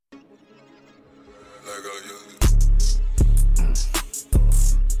I'm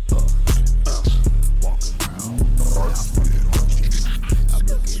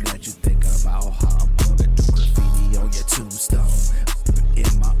looking at you thinking about how I'm gonna do graffiti on your tombstone.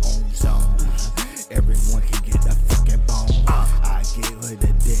 In my own zone, everyone can get the fucking bone. I gave her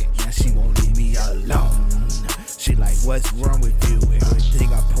the dick, now she won't leave me alone. She like, what's wrong with you?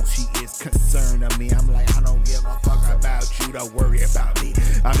 Everything I post, she is concerned of me. I'm like, I don't give a fuck about you, don't worry about me.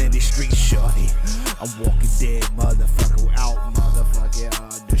 I'm in the street, shorty. I'm walking dead, motherfucker, out, motherfucker.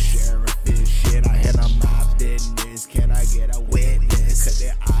 The sheriff is shit. I handle my business. Can I get a witness? Cut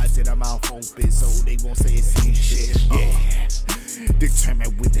their eyes and their mouth open so they won't say it's see shit. Yeah,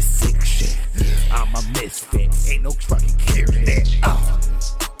 determined with the sick shit. I'm a misfit, ain't no fucking caring that.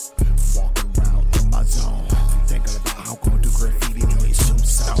 Walking around in my zone, thinking about how I'm gonna do graffiti on your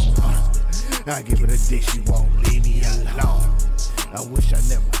tombstone. I give her the dick, she won't leave me alone. I wish I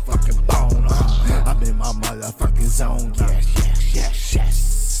never fucking bone. I'm in my motherfucking zone. Yes, yes, yes,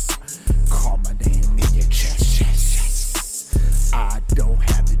 yes. Call my name in your chest. Yes, yes. I don't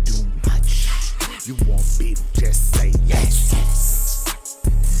have to do much. You want beef? Just say yes,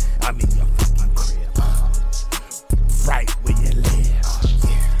 yes. I'm in your fucking crib, right where you live.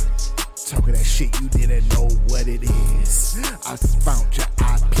 Yeah. Talking that shit, you didn't know what it is. I found your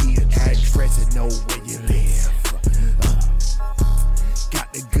IP address and know where you live.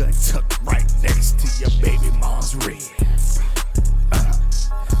 Got the gun tucked right next to your baby mom's rib.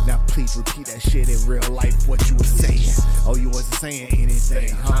 Now please repeat that shit in real life, what you were saying. Oh, you wasn't saying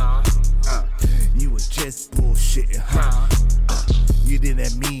anything, huh? You was just bullshitting, huh? You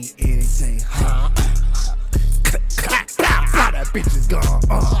didn't mean anything, huh? That bitch is gone,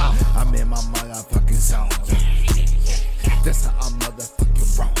 I'm in my motherfucking zone. That's how I'm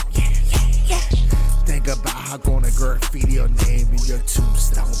motherfucking wrong. Think about how gonna graffiti your name in your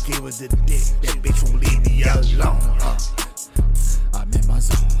tombstone. Give her the dick, that bitch won't leave me alone. I'm in my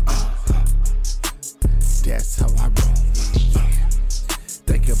zone. That's how I roll.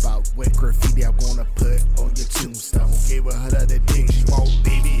 Think about what graffiti I'm gonna put on your tombstone. Give her the dick, she won't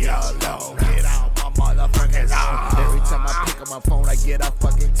leave me alone. Get out my motherfucking zone. Every time I pick up my phone, I get a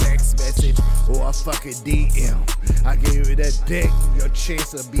fucking text message or a fucking DM. I gave you the dick, your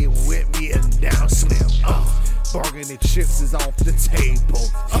chance of being with me is down slim. Bargaining chips is off the table.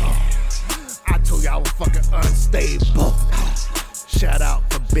 I told you I was fucking unstable. Shout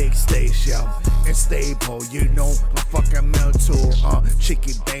out for Big Station and Stable. You know I'm fucking mental.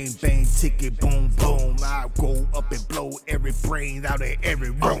 Chicken bang bang, ticket boom boom. I go up and blow every brain out of every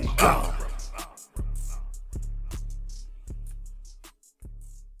room.